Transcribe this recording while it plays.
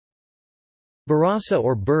Burasa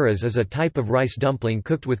or burras is a type of rice dumpling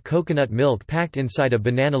cooked with coconut milk packed inside a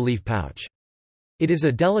banana leaf pouch. It is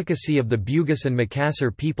a delicacy of the Bugis and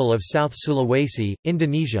Makassar people of South Sulawesi,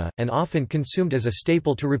 Indonesia, and often consumed as a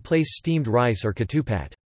staple to replace steamed rice or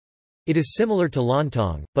ketupat. It is similar to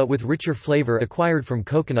lontong, but with richer flavor acquired from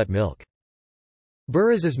coconut milk.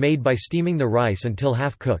 Burras is made by steaming the rice until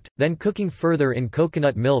half-cooked, then cooking further in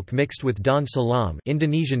coconut milk mixed with daun salam,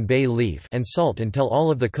 Indonesian bay leaf, and salt until all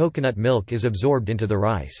of the coconut milk is absorbed into the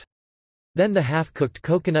rice. Then the half-cooked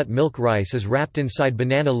coconut milk rice is wrapped inside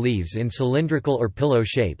banana leaves in cylindrical or pillow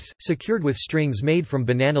shapes, secured with strings made from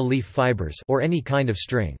banana leaf fibers or any kind of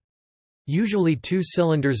string. Usually 2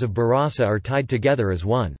 cylinders of burasa are tied together as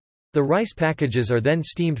one. The rice packages are then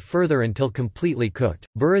steamed further until completely cooked.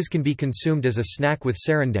 Burras can be consumed as a snack with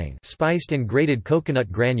serundeng, spiced and grated coconut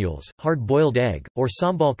granules, hard-boiled egg, or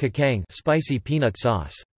sambal kacang, spicy peanut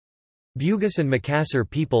sauce. Bugis and Makassar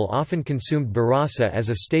people often consumed burasa as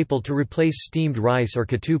a staple to replace steamed rice or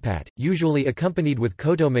ketupat, usually accompanied with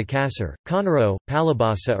koto Makassar, konro,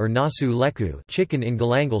 palabasa or nasu leku, chicken in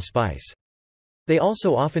galangal spice. They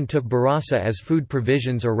also often took burasa as food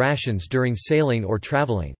provisions or rations during sailing or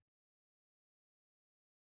traveling.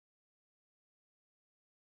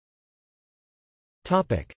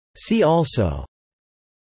 See also: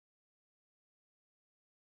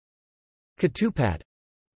 ketupat,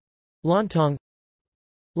 lontong,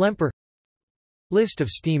 lemper, list of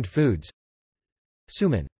steamed foods,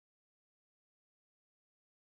 suman.